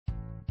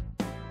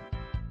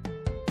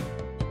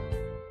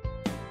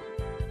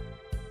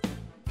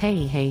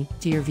Hey,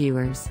 dear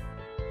viewers.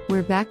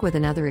 We're back with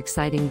another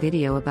exciting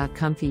video about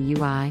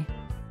ComfyUI.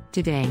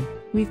 Today,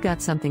 we've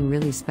got something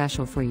really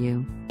special for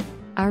you.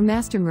 Our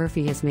master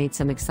Murphy has made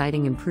some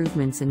exciting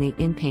improvements in the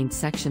Inpaint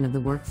section of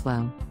the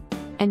workflow.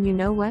 And you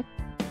know what?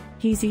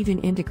 He's even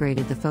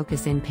integrated the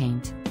Fooocus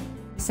Inpaint.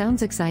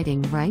 Sounds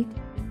exciting, right?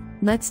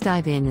 Let's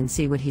dive in and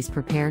see what he's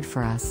prepared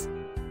for us.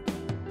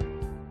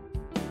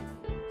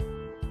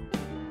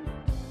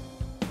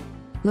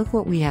 Look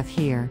what we have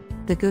here,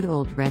 the good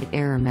old red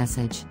error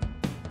message.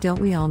 Don't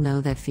we all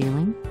know that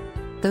feeling?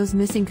 Those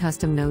missing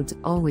custom nodes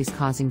always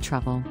causing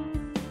trouble.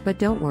 But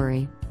don't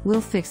worry,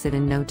 we'll fix it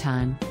in no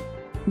time.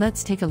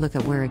 Let's take a look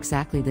at where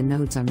exactly the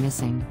nodes are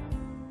missing.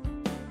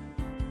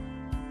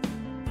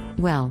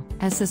 Well,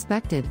 as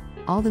suspected,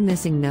 all the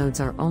missing nodes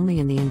are only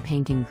in the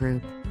Outpainting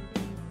group.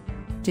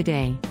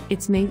 Today,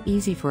 it's made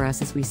easy for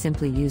us as we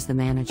simply use the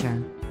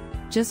manager.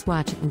 Just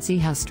watch and see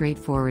how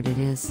straightforward it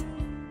is.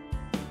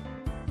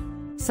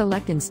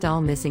 Select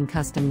Install Missing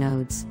Custom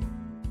Nodes.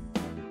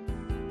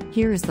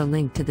 Here is the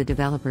link to the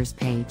developers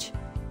page.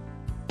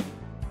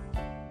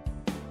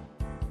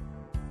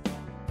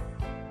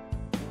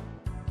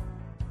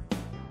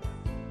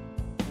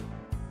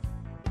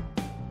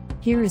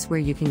 Here is where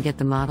you can get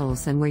the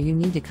models and where you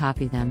need to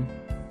copy them.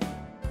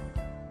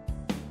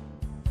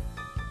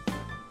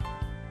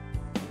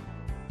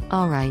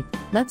 Alright,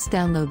 let's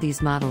download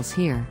these models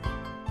here.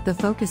 The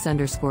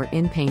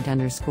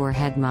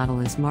Fooocus_Inpaint_head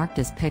model is marked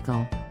as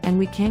pickle, and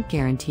we can't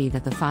guarantee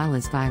that the file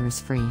is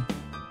virus-free.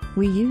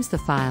 We use the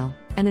file,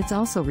 and it's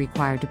also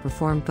required to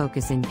perform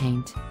Fooocus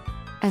Inpaint.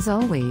 As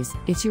always,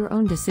 it's your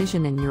own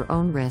decision and your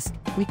own risk.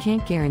 We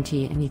can't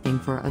guarantee anything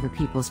for other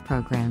people's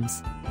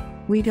programs.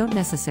 We don't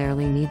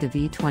necessarily need the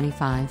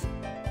V25.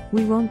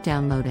 We won't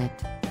download it.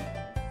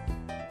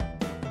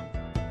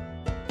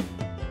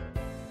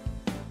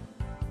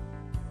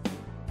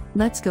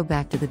 Let's go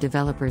back to the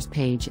developers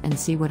page and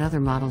see what other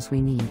models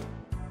we need.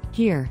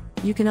 Here,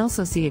 you can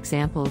also see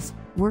examples,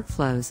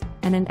 workflows,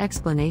 and an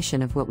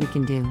explanation of what we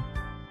can do.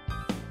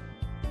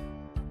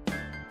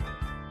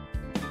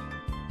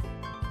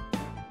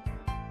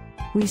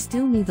 We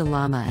still need the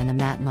llama and a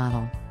matte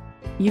model.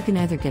 You can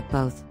either get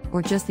both,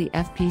 or just the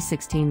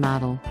FP16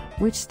 model,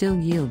 which still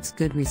yields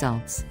good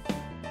results.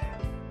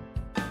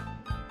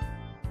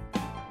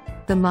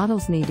 The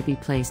models need to be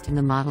placed in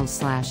the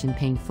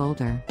Models/Inpaint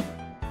folder.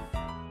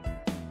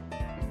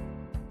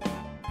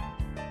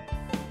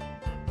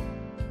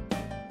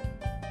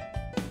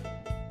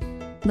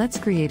 Let's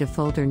create a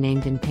folder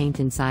named Inpaint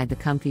inside the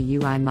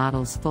ComfyUI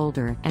Models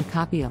folder and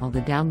copy all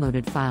the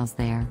downloaded files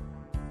there.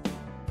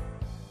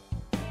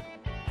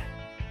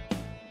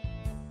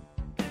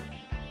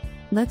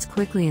 Let's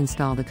quickly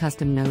install the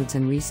custom nodes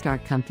and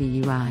restart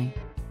ComfyUI.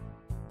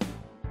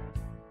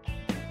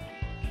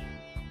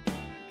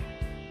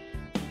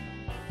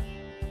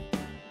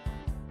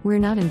 We're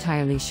not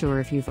entirely sure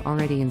if you've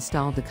already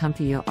installed the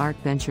ComfyUI Art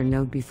Venture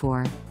node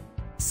before.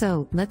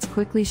 So, let's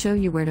quickly show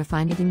you where to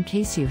find it in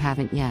case you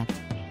haven't yet.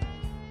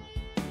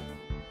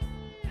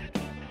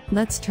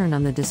 Let's turn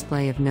on the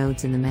display of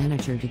nodes in the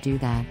manager to do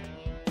that.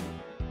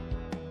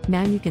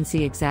 Now you can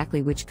see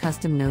exactly which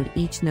custom node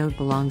each node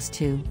belongs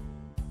to.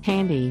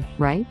 Handy,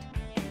 right?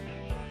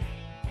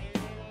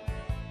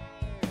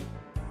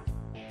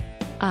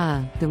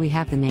 Do we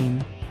have the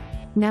name?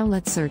 Now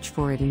let's search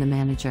for it in the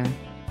manager.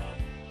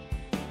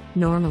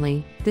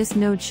 Normally, this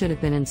node should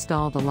have been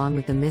installed along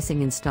with the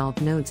missing installed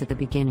nodes at the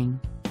beginning.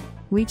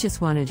 We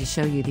just wanted to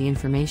show you the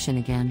information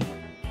again.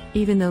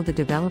 Even though the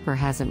developer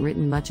hasn't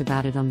written much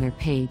about it on their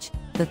page,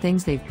 the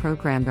things they've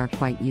programmed are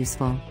quite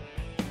useful.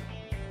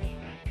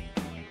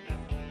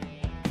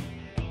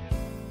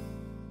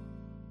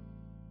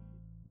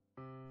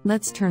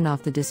 Let's turn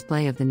off the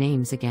display of the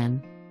names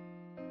again.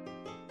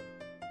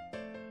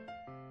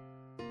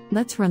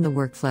 Let's run the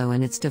workflow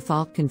in its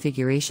default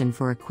configuration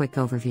for a quick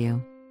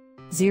overview.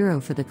 0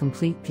 for the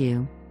complete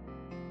view.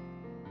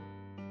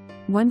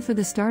 1 for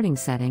the starting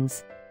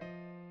settings.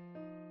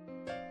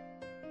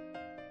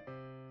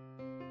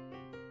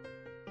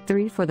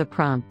 3 for the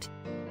prompt.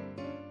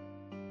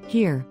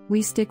 Here,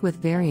 we stick with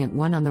variant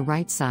 1 on the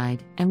right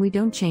side, and we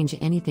don't change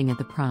anything at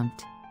the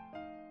prompt.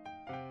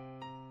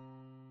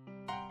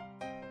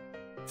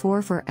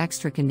 4 for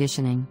extra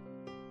conditioning.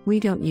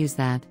 We don't use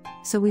that,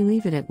 so we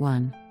leave it at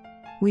 1.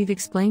 We've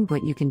explained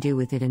what you can do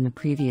with it in the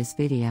previous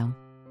video.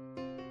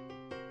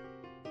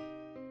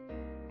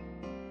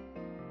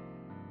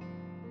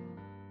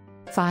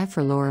 5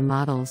 for lower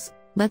models,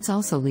 let's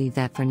also leave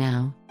that for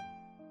now.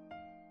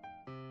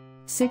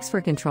 6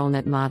 for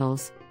ControlNet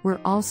models, we're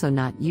also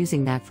not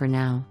using that for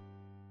now.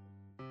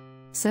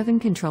 7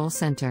 Control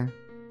Center.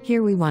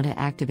 Here we want to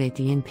activate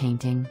the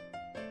inpainting.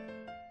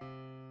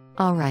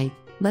 Alright,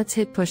 let's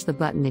hit push the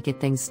button to get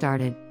things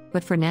started,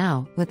 but for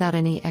now, without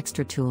any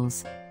extra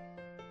tools.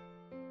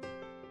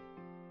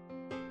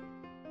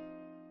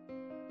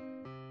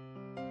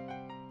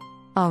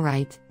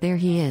 Alright, there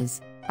he is,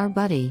 our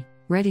buddy,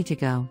 ready to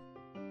go.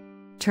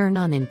 Turn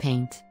on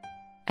Inpaint.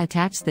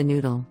 Attach the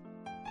noodle.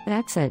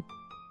 That's it.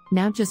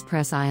 Now just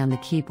press I on the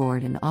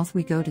keyboard and off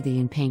we go to the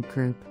Inpaint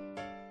group.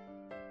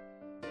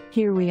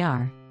 Here we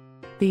are.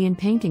 The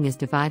Inpainting is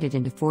divided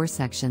into 4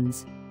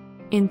 sections.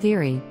 In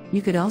theory,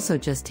 you could also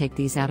just take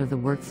these out of the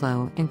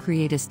workflow and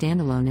create a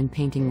standalone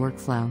Inpainting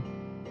workflow.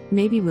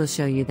 Maybe we'll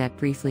show you that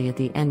briefly at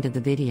the end of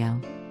the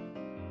video.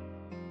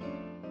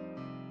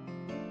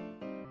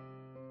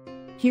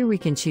 Here we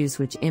can choose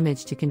which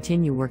image to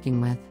continue working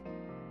with.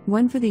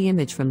 1 for the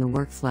image from the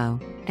workflow,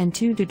 and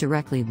 2 to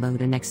directly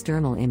load an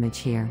external image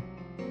here.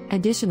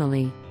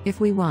 Additionally,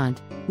 if we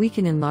want, we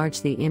can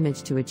enlarge the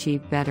image to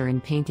achieve better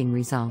Inpainting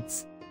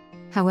results.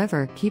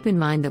 However, keep in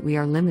mind that we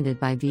are limited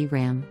by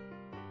VRAM.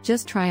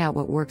 Just try out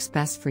what works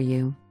best for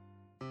you.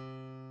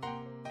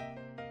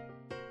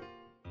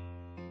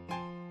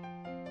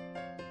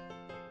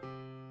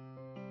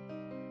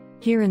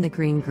 Here in the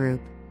green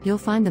group, you'll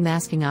find the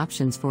masking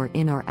options for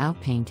in or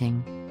out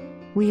painting.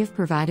 We have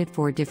provided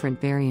 4 different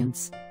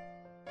variants.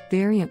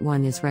 Variant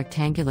 1 is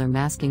rectangular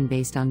masking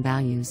based on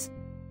values.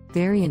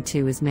 Variant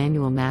 2 is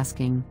manual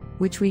masking,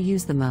 which we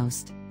use the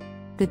most.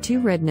 The 2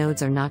 red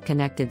nodes are not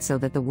connected so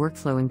that the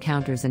workflow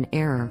encounters an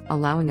error,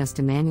 allowing us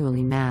to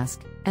manually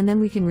mask, and then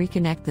we can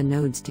reconnect the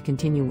nodes to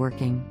continue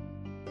working.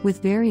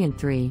 With Variant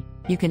 3,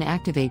 you can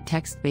activate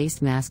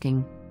text-based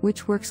masking,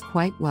 which works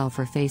quite well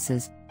for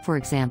faces, for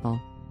example.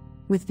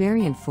 With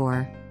Variant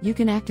 4, you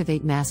can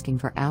activate masking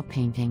for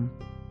outpainting.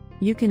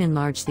 You can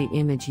enlarge the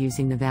image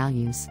using the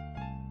values.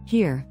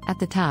 Here, at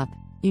the top,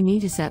 you need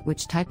to set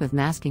which type of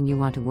masking you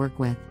want to work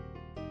with.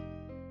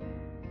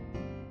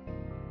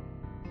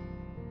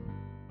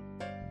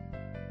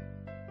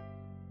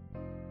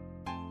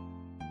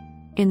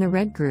 In the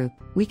red group,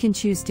 we can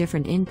choose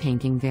different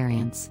Inpainting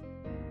variants.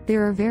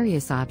 There are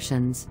various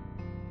options.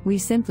 We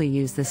simply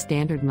use the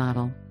standard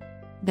model.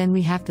 Then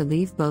we have to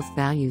leave both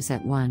values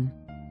at 1.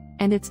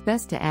 And it's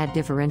best to add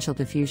differential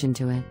diffusion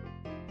to it.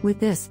 With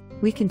this,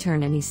 we can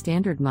turn any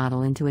standard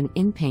model into an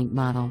Inpaint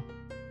model.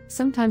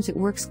 Sometimes it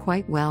works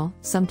quite well,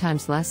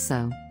 sometimes less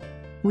so.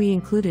 We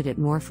included it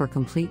more for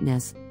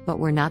completeness, but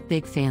we're not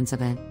big fans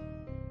of it.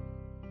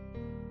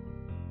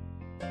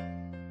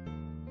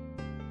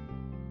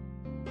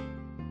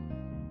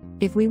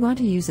 If we want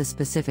to use a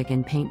specific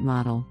Inpaint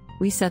model,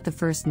 we set the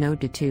first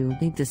node to 2,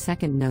 leave the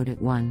second node at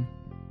 1.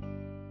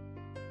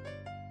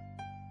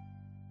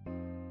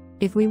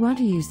 If we want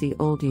to use the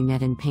old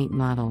Unwanted Inpaint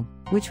model,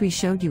 which we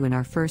showed you in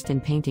our first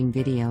Inpainting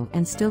video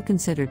and still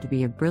considered to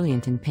be a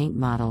brilliant Inpaint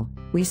model,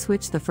 we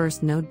switch the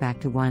first node back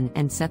to 1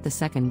 and set the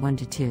second one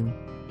to 2.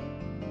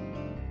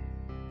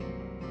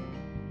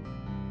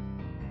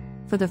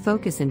 For the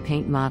Fooocus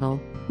Inpaint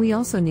model, we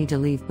also need to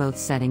leave both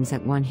settings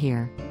at 1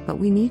 here, but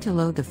we need to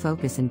load the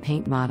Fooocus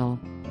Inpaint model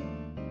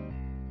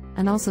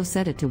and also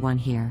set it to 1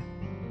 here.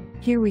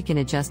 Here we can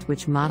adjust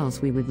which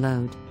models we would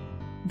load.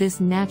 This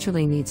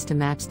naturally needs to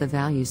match the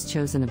values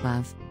chosen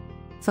above.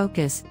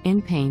 Fooocus,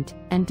 Inpaint,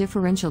 and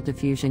differential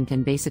diffusion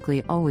can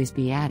basically always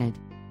be added.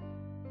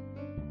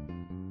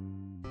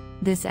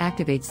 This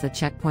activates the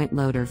checkpoint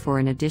loader for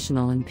an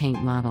additional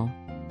Inpaint model.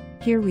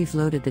 Here we've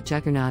loaded the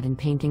Juggernaut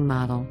Inpainting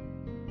model.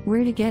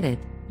 Where to get it,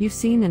 you've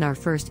seen in our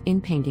first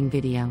Inpainting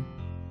video.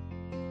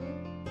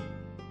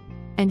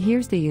 And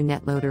here's the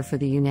UNet loader for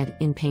the UNet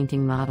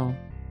Inpainting model.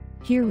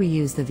 Here we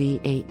use the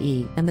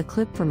VAE and the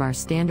clip from our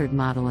standard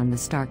model in the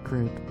Start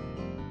group.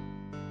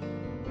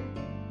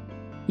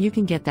 You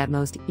can get that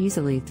most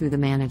easily through the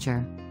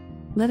manager.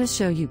 Let us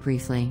show you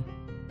briefly.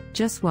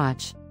 Just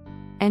watch.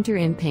 Enter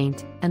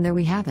Inpaint, and there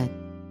we have it.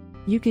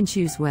 You can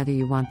choose whether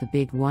you want the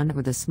big one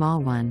or the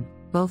small one,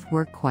 both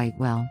work quite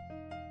well.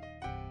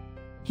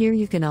 Here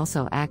you can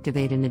also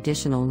activate an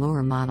additional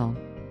lower model.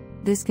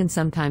 This can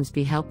sometimes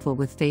be helpful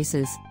with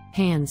faces,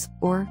 hands,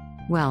 or,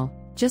 well,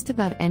 just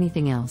about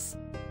anything else.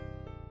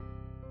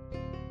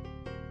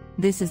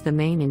 This is the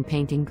main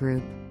Inpainting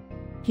group.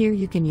 Here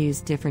you can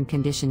use different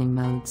conditioning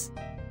modes.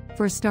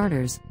 For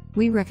starters,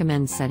 we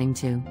recommend setting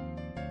to.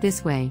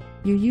 This way,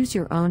 you use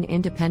your own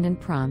independent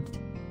prompt.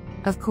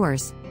 Of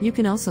course, you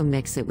can also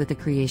mix it with the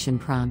creation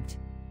prompt.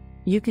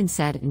 You can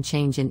set and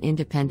change an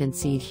independent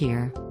seed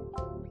here.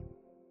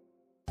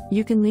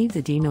 You can leave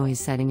the denoise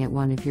setting at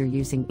 1 if you're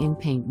using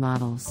Inpaint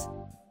models.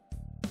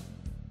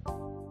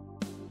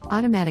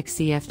 Automatic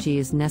CFG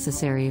is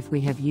necessary if we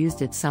have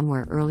used it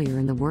somewhere earlier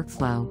in the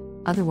workflow,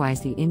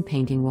 otherwise the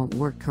Inpainting won't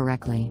work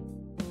correctly.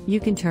 You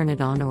can turn it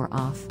on or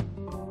off.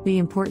 The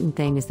important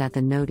thing is that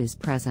the node is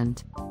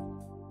present.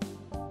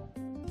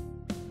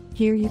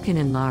 Here you can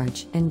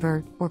enlarge,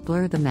 invert, or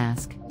blur the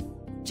mask.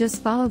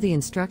 Just follow the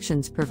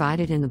instructions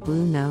provided in the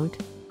blue node.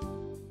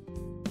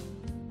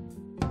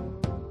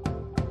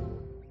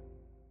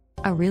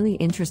 A really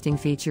interesting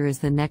feature is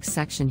the next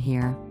section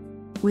here.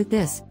 With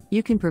this,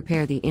 you can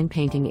prepare the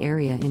Inpainting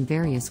area in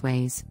various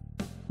ways.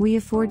 We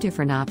have 4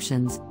 different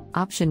options.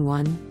 Option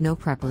 1, no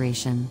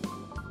preparation.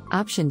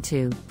 Option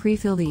 2,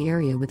 pre-fill the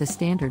area with a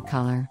standard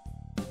color.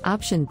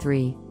 Option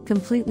 3,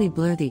 completely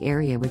blur the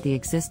area with the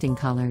existing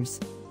colors.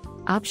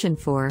 Option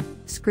 4,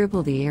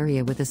 scribble the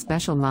area with a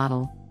special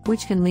model,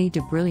 which can lead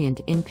to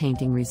brilliant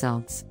Inpainting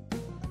results.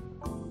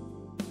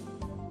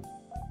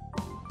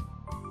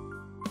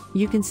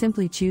 You can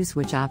simply choose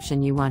which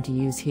option you want to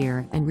use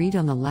here and read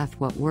on the left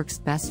what works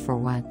best for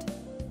what.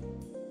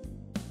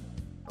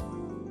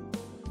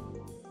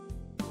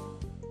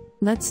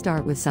 Let's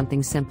start with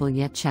something simple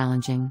yet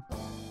challenging.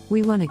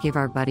 We want to give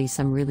our buddy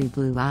some really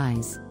blue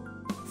eyes.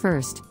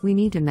 First, we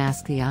need to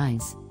mask the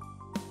eyes.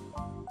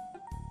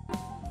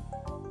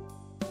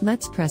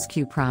 Let's press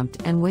Q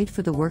prompt and wait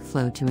for the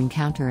workflow to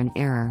encounter an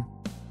error.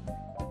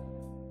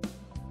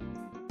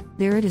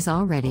 There it is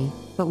already,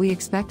 but we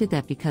expected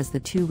that because the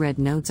two red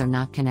nodes are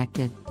not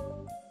connected.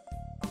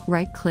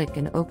 Right-click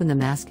and open the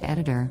mask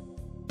editor.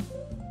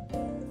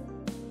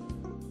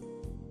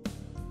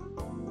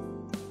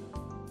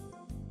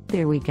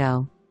 There we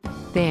go.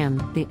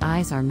 Bam, the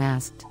eyes are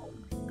masked.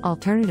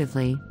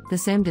 Alternatively, the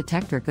SAM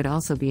detector could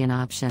also be an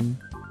option.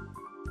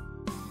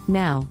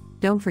 Now,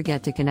 don't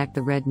forget to connect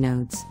the red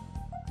nodes.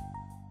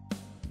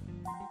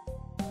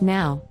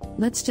 Now,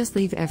 let's just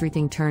leave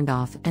everything turned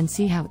off and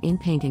see how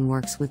Inpainting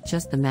works with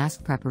just the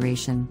mask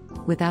preparation,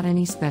 without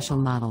any special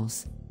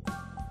models.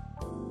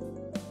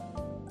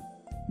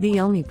 The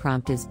only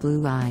prompt is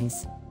blue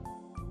eyes.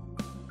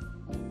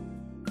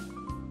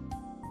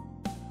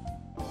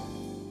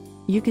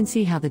 You can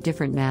see how the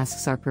different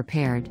masks are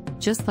prepared,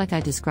 just like I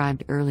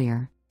described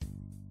earlier.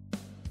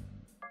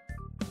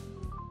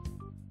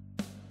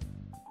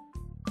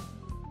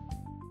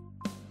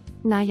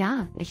 Na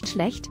ja, nicht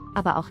schlecht,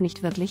 aber auch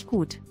nicht wirklich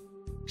gut.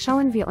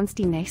 Schauen wir uns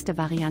die nächste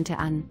Variante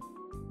an.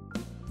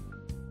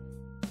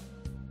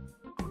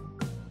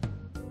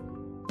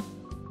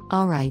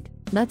 Alright,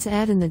 let's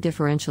add in the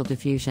differential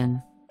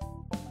diffusion.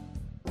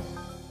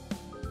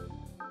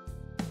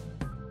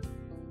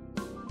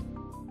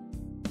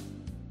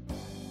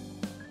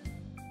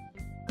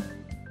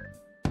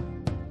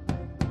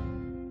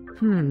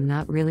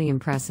 Not really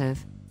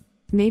impressive.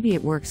 Maybe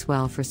it works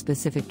well for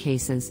specific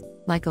cases,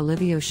 like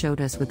Olivia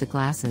showed us with the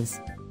glasses.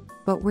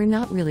 But we're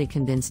not really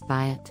convinced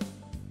by it.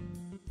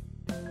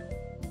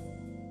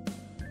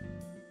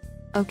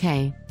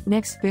 Okay,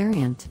 next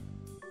variant.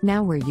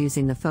 Now we're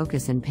using the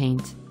Fooocus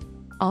Inpaint.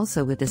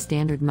 Also with the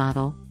standard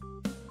model.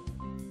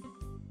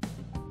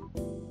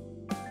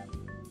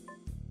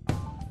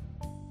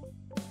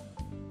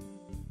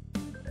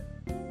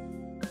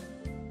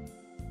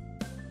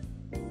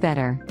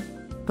 Better.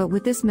 But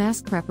with this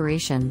mask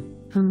preparation,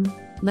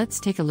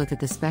 let's take a look at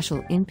the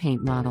special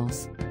Inpaint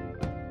models.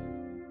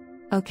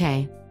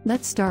 Okay,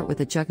 let's start with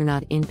the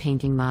Juggernaut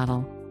Inpainting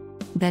model.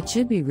 That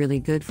should be really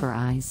good for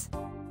eyes.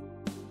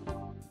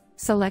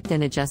 Select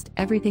and adjust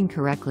everything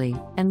correctly,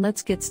 and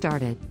let's get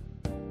started.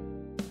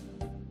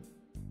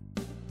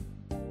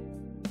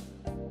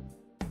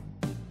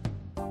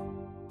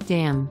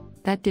 Damn,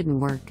 that didn't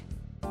work.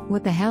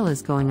 What the hell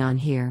is going on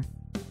here?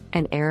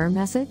 An error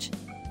message?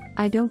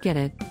 I don't get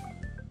it.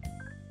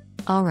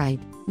 Alright,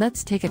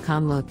 let's take a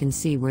calm look and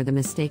see where the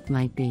mistake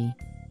might be.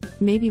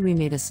 Maybe we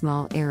made a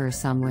small error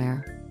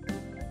somewhere.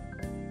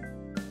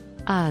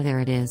 Ah, there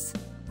it is.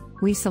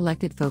 We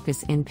selected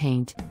Fooocus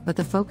Inpaint, but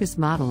the focus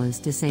model is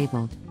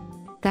disabled.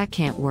 That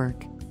can't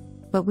work.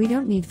 But we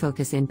don't need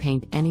Fooocus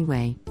Inpaint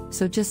anyway,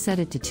 so just set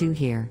it to 2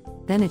 here,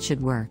 then it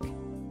should work.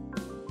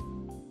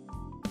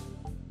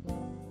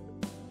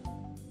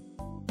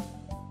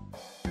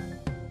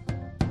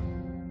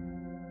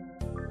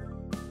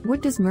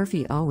 What does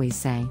Murphy always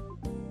say?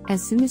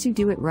 As soon as you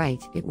do it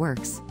right, it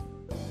works.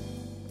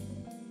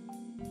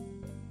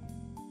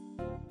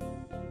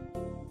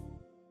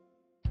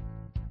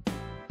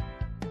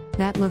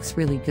 That looks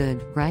really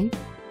good, right?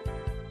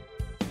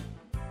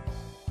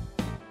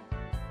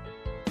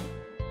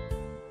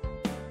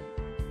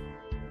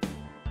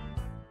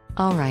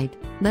 Alright,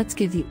 let's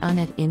give the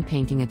unwanted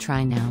inpainting a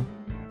try now.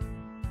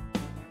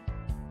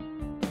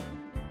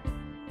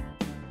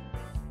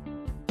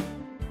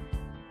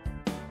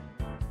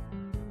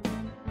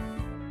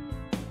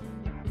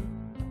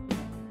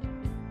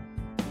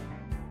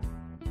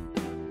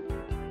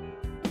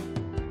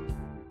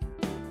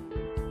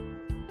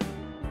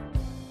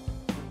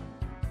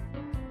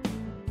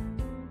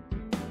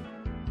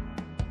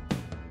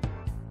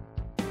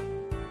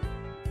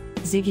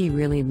 Ziggy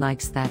really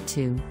likes that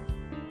too.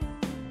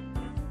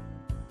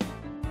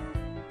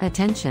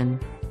 Attention!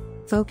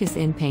 Fooocus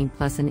Inpaint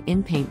plus an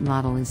Inpaint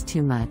model is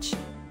too much.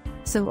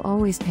 So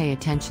always pay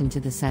attention to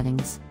the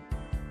settings.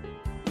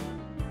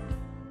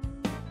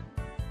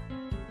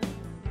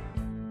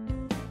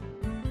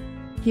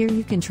 Here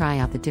you can try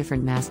out the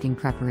different masking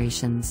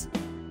preparations.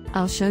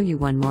 I'll show you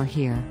one more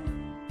here.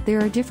 There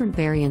are different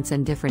variants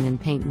and different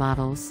Inpaint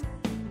models.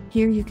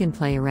 Here you can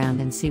play around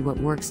and see what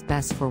works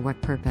best for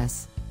what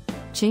purpose.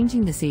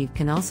 Changing the seed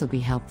can also be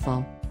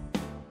helpful.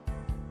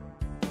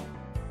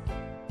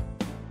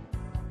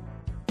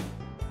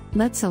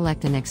 Let's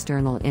select an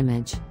external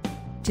image.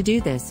 To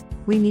do this,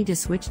 we need to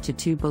switch to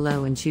 2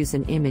 below and choose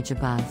an image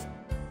above.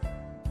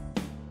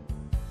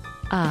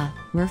 Ah,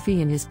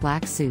 Murphy in his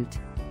black suit.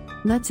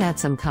 Let's add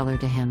some color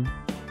to him.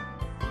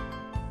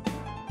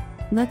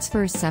 Let's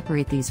first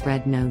separate these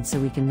red nodes so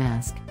we can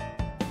mask.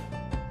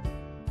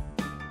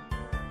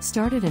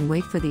 Start it and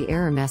wait for the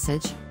error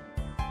message.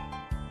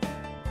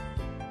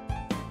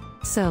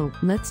 So,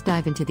 let's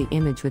dive into the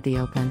image with the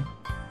open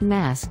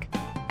mask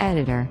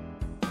editor.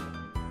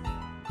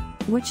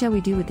 What shall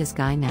we do with this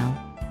guy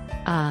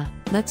now?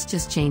 Let's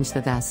just change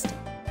the vest.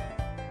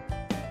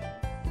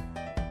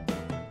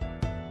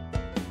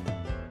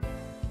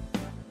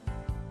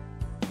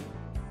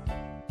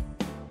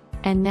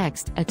 And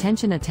next,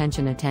 attention,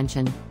 attention,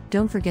 attention,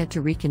 don't forget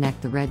to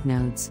reconnect the red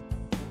nodes.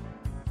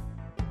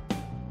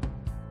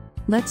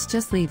 Let's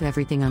just leave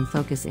everything on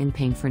Fooocus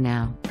Inpaint for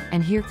now,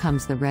 and here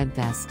comes the red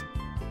vest.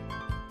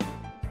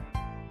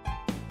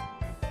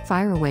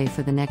 Fire away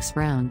for the next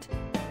round.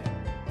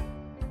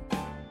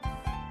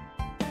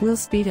 We'll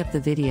speed up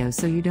the video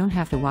so you don't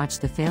have to watch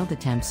the failed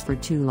attempts for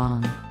too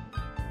long.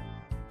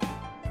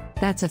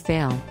 That's a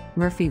fail,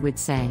 Murphy would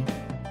say.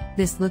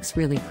 This looks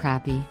really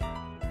crappy.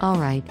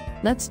 Alright,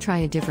 let's try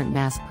a different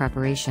mask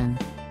preparation.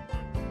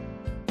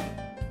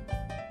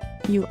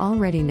 You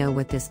already know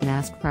what this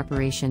mask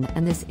preparation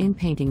and this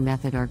inpainting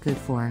method are good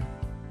for.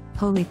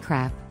 Holy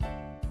crap.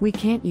 We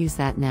can't use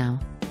that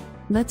now.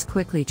 Let's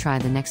quickly try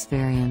the next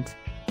variant.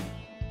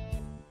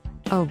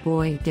 Oh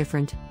boy,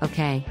 different,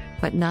 okay,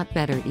 but not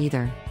better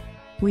either.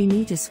 We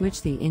need to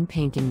switch the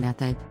inpainting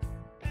method.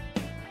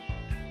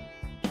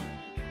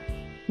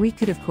 We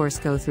could of course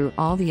go through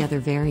all the other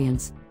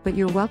variants, but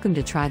you're welcome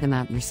to try them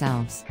out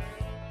yourselves.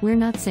 We're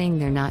not saying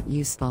they're not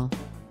useful.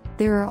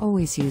 There are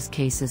always use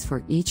cases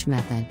for each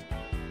method.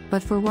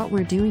 But for what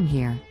we're doing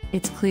here,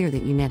 it's clear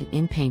that unwanted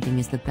inpainting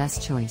is the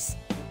best choice.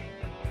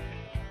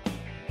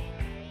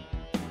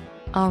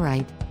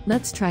 Alright,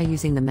 let's try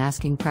using the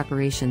masking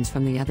preparations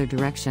from the other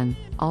direction,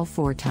 all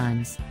 4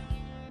 times.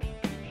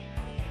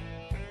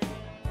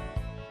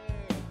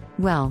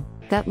 Well,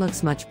 that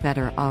looks much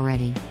better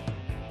already.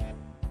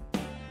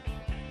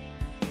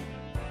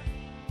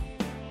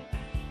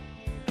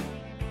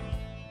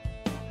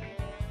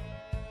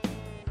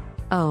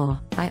 Oh,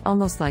 I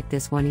almost like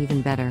this one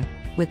even better,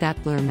 with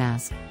that blur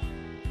mask.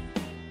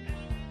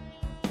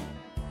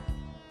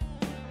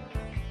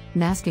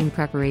 Masking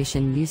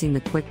preparation using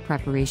the quick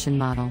preparation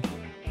model.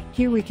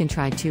 Here we can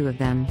try 2 of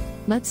them,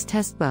 let's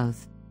test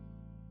both.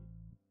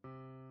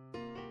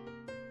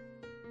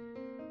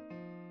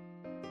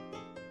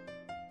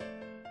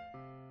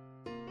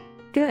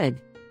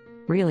 Good.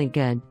 Really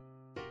good.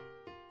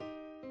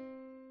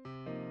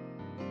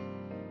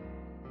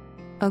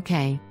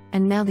 Okay,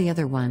 and now the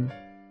other one.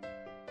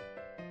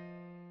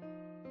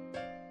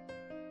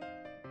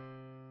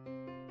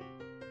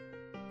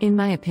 In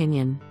my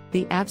opinion,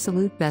 the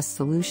absolute best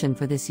solution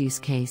for this use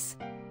case.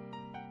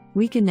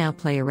 We can now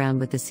play around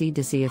with the seed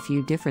to see a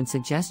few different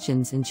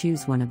suggestions and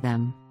choose one of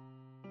them.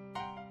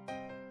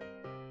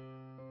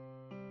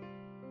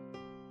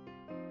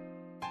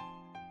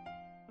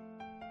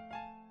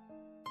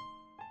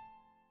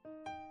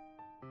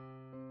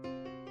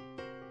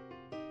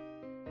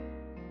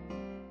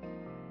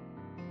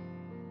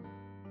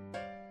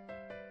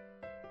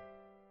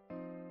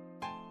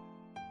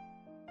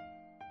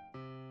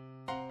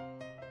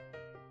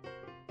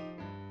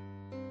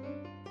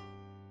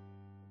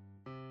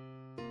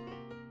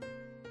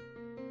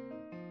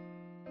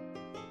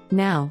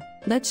 Now,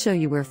 let's show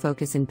you where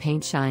Fooocus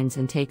Inpaint shines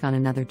and take on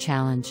another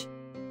challenge.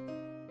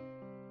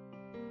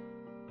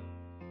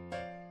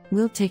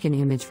 We'll take an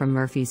image from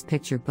Murphy's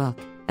picture book,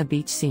 a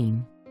beach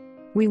scene.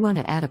 We want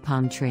to add a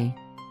palm tree.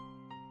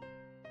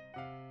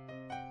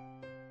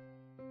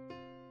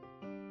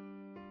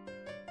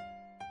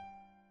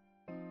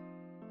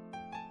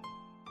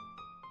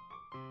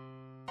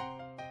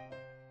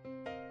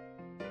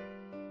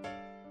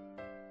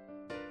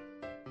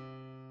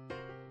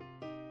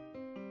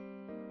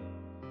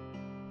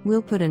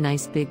 We'll put a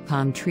nice big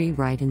palm tree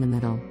right in the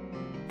middle.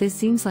 This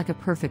seems like a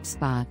perfect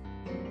spot.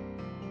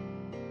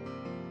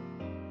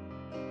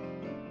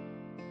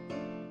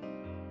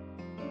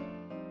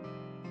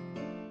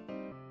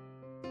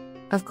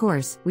 Of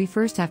course, we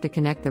first have to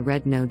connect the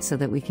red node so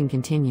that we can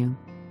continue.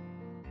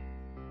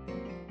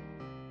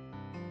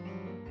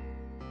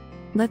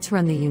 Let's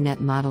run the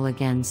unit model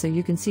again so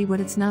you can see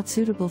what it's not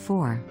suitable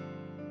for.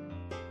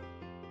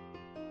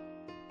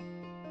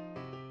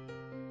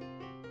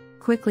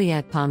 Quickly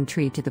add palm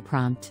tree to the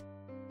prompt.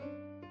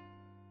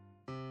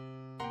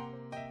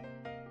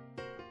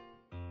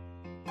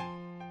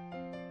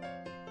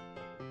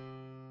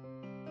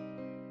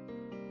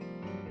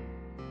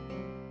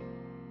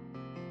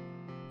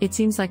 It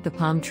seems like the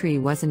palm tree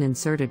wasn't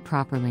inserted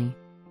properly.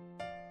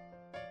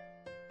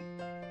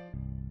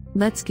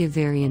 Let's give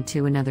variant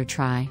 2 another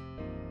try.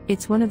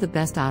 It's one of the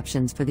best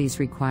options for these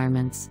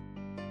requirements.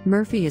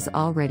 Murphy is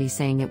already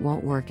saying it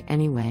won't work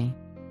anyway.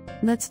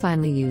 Let's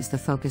finally use the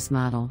focus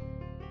model.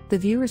 The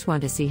viewers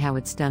want to see how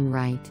it's done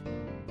right.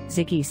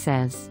 Ziggy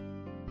says,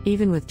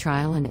 even with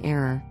trial and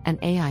error, an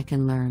AI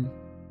can learn.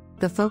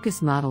 The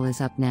focus model is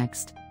up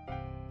next.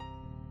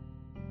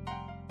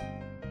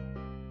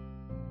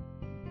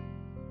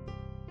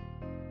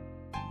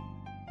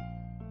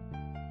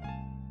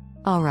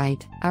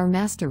 Alright, our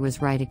master was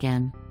right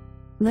again.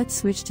 Let's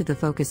switch to the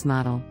focus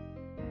model.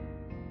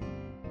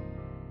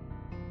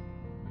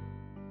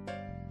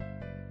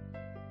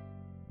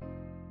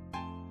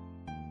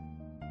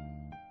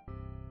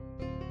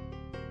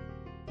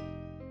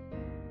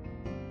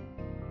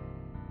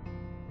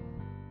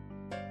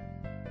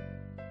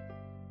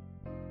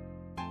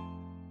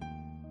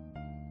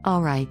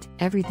 Alright,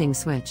 everything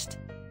switched.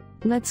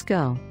 Let's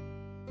go.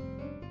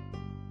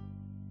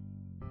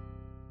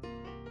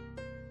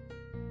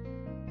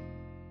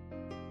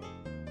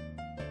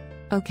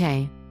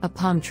 Okay, a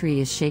palm tree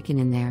is shaken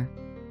in there.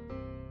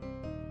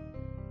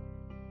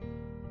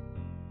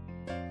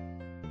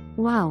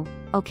 Wow,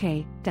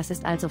 okay, das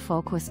ist also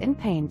Fooocus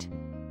Inpaint.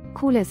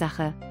 Coole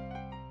Sache.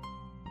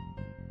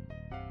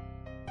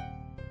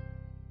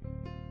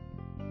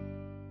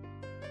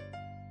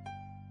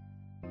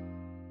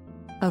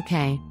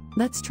 Okay,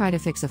 let's try to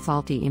fix a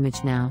faulty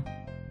image now.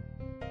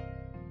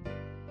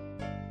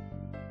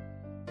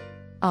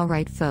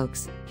 Alright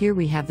folks, here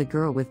we have the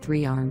girl with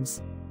 3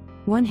 arms.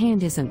 One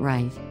hand isn't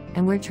right,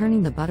 and we're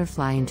turning the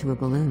butterfly into a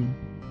balloon.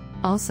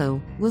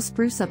 Also, we'll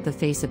spruce up the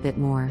face a bit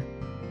more.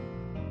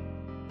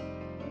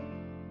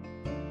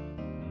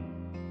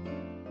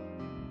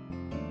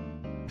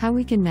 How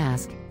we can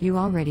mask, you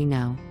already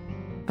know.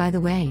 By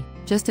the way,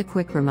 just a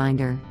quick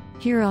reminder,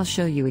 here I'll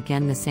show you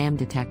again the SAM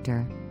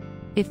detector.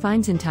 It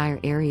finds entire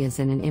areas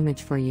in an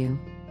image for you.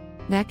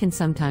 That can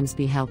sometimes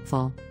be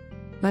helpful.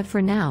 But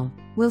for now,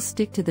 we'll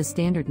stick to the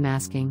standard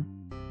masking.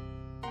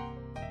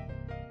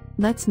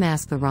 Let's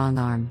mask the wrong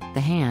arm,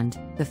 the hand,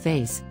 the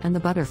face, and the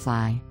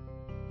butterfly.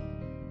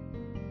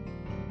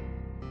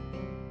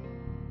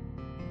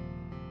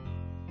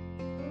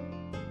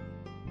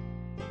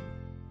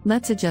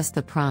 Let's adjust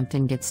the prompt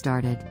and get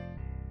started.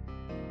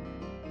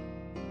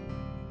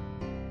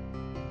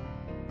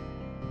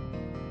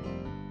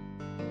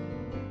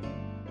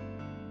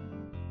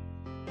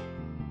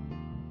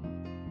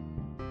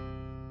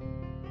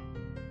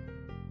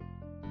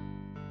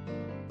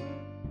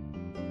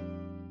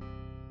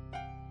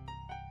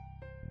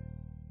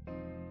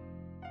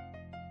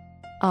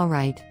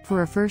 Alright,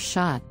 for a first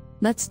shot,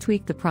 let's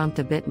tweak the prompt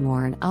a bit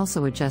more and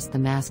also adjust the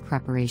mask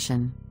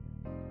preparation.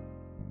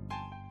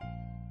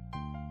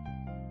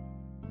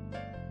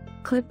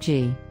 Clip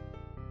G.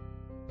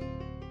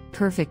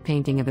 Perfect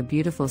painting of a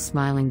beautiful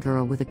smiling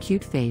girl with a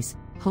cute face,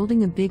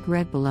 holding a big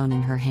red balloon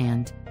in her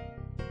hand.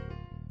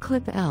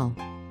 Clip L.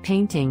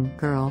 Painting,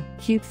 girl,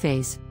 cute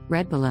face,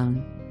 red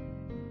balloon.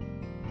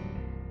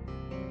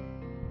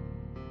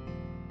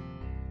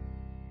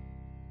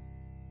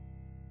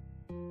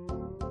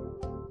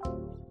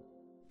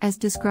 As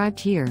described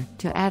here,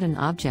 to add an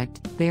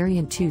object,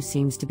 variant 2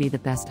 seems to be the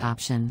best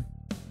option.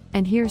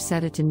 And here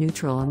set it to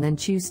neutral and then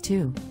choose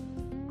 2.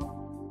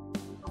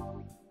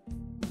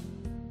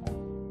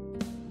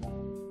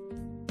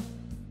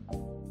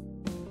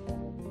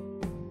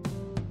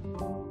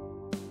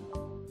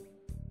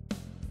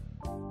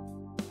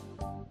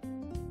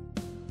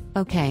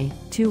 Okay,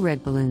 2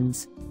 red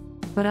balloons.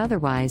 But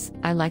otherwise,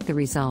 I like the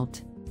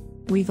result.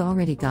 We've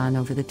already gone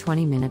over the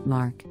 20-minute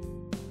mark.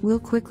 We'll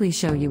quickly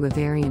show you a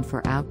variant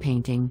for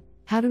outpainting,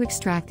 how to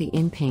extract the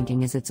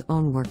inpainting as its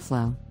own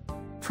workflow.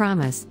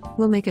 Promise,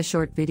 we'll make a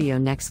short video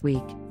next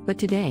week, but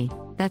today,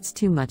 that's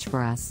too much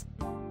for us.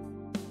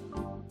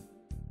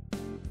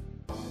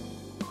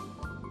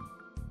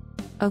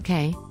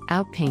 Okay,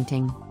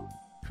 outpainting.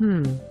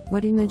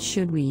 What image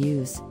should we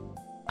use?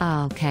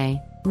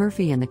 Okay,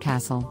 Murphy in the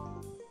castle.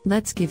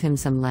 Let's give him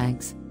some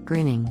legs,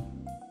 grinning.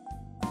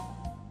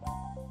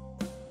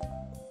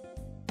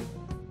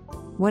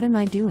 What am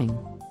I doing?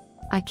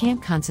 I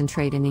can't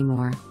concentrate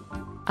anymore.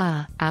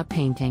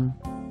 Outpainting.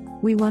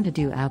 We want to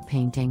do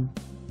outpainting.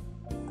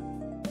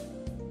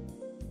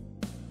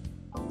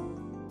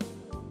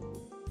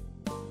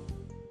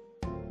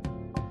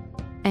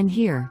 And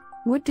here,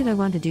 what did I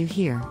want to do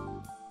here?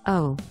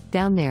 Oh,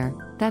 down there,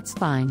 that's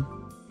fine.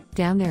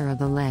 Down there are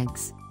the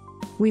legs.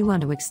 We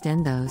want to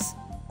extend those.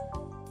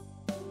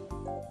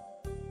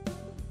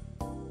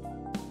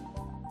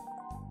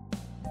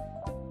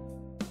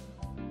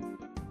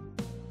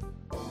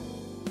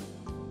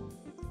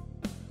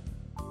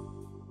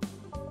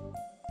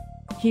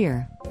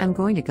 Here, I'm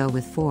going to go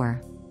with 4.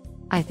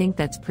 I think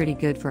that's pretty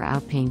good for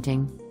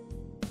outpainting.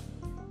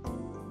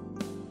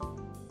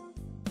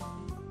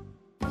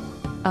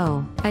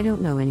 Oh, I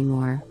don't know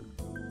anymore.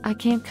 I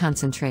can't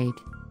concentrate.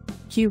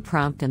 Cue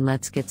prompt and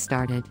let's get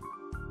started.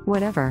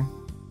 Whatever.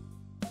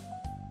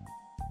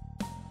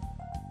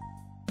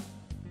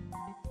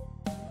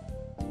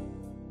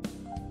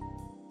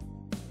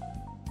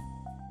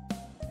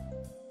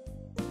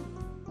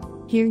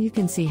 Here you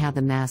can see how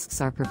the masks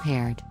are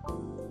prepared.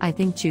 I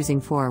think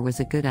choosing 4 was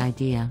a good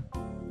idea.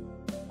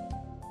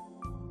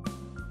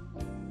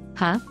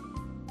 Huh?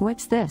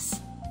 What's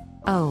this?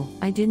 Oh,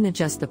 I didn't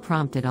adjust the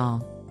prompt at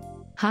all.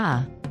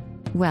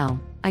 Well,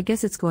 I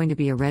guess it's going to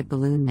be a red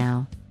balloon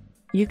now.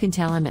 You can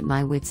tell I'm at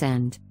my wit's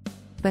end.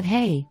 But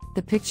hey,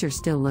 the picture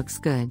still looks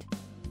good.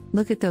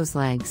 Look at those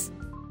legs.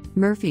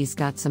 Murphy's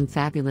got some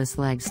fabulous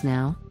legs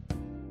now.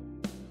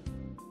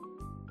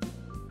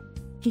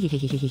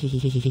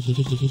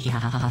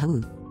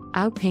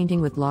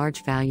 Outpainting with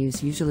large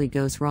values usually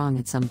goes wrong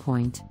at some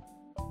point.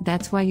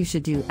 That's why you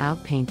should do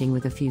outpainting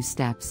with a few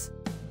steps.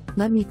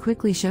 Let me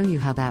quickly show you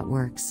how that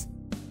works.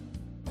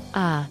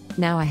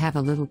 Now I have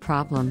a little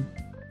problem.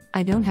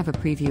 I don't have a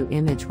preview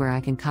image where I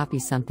can copy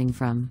something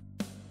from.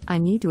 I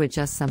need to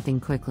adjust something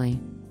quickly.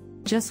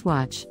 Just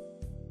watch.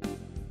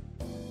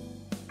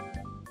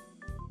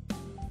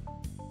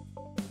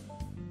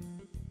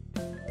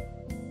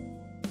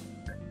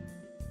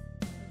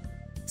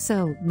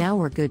 So, now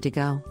we're good to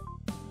go.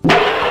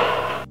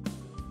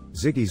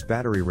 Ziggy's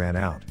battery ran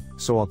out,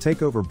 so I'll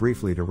take over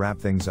briefly to wrap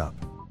things up.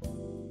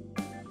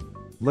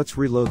 Let's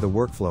reload the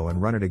workflow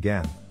and run it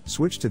again.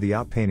 Switch to the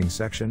Outpainting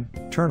section,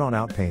 turn on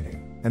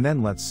Outpainting, and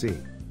then let's see.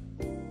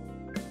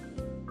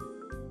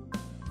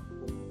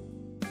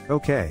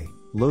 Okay,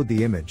 load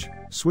the image,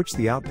 switch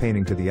the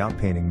Outpainting to the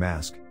Outpainting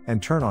mask,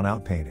 and turn on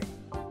Outpainting.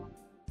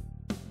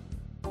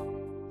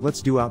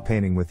 Let's do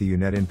Outpainting with the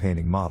unwanted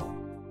inpainting model.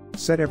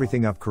 Set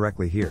everything up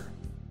correctly here.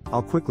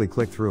 I'll quickly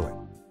click through it.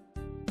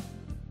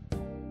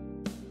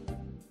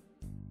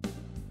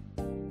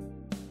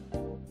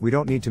 We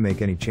don't need to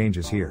make any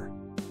changes here.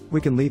 We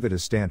can leave it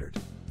as standard.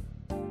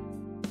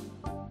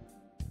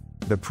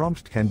 The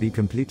prompt can be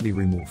completely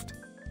removed.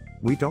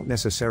 We don't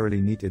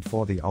necessarily need it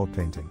for the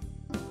outpainting.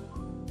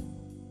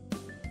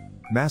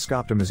 Mask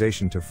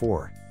optimization to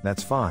 4,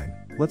 that's fine,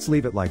 let's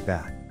leave it like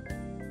that.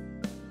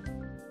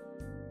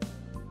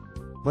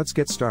 Let's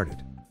get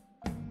started.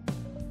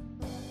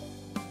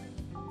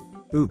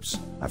 Oops,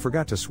 I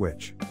forgot to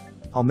switch.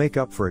 I'll make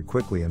up for it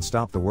quickly and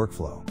stop the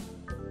workflow.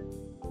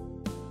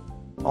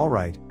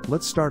 Alright,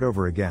 let's start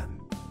over again.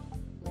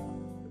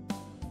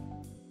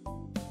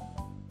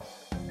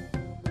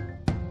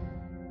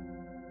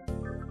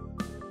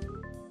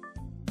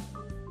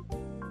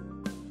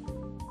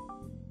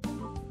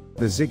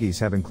 The Ziggies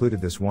have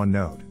included this one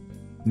node.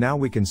 Now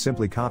we can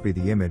simply copy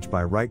the image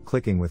by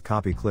right-clicking with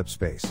Copy Clip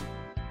Space.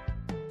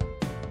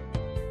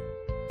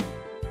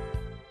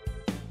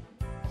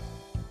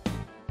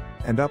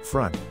 And up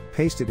front,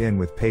 paste it in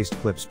with Paste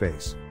Clip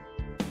Space.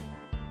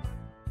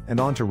 And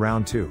on to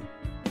round 2.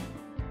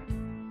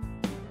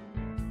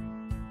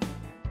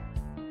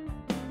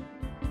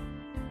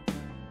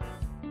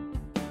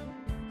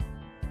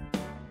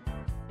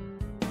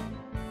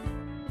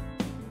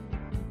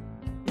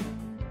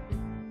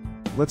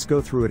 Let's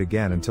go through it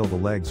again until the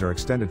legs are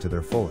extended to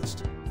their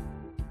fullest.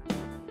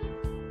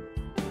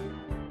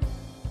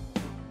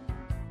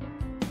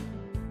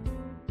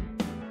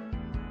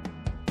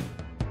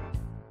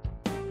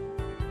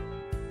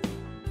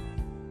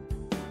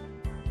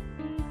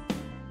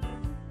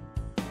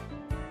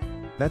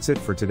 That's it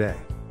for today.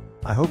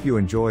 I hope you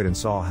enjoyed and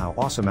saw how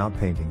awesome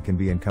outpainting can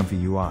be in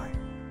ComfyUI.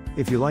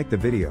 If you liked the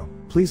video,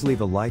 please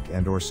leave a like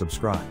and/or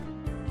subscribe.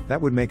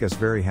 That would make us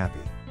very happy.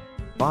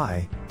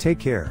 Bye, take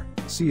care,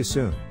 see you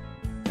soon.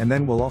 And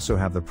then we'll also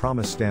have the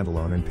promised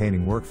standalone and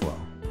painting workflow.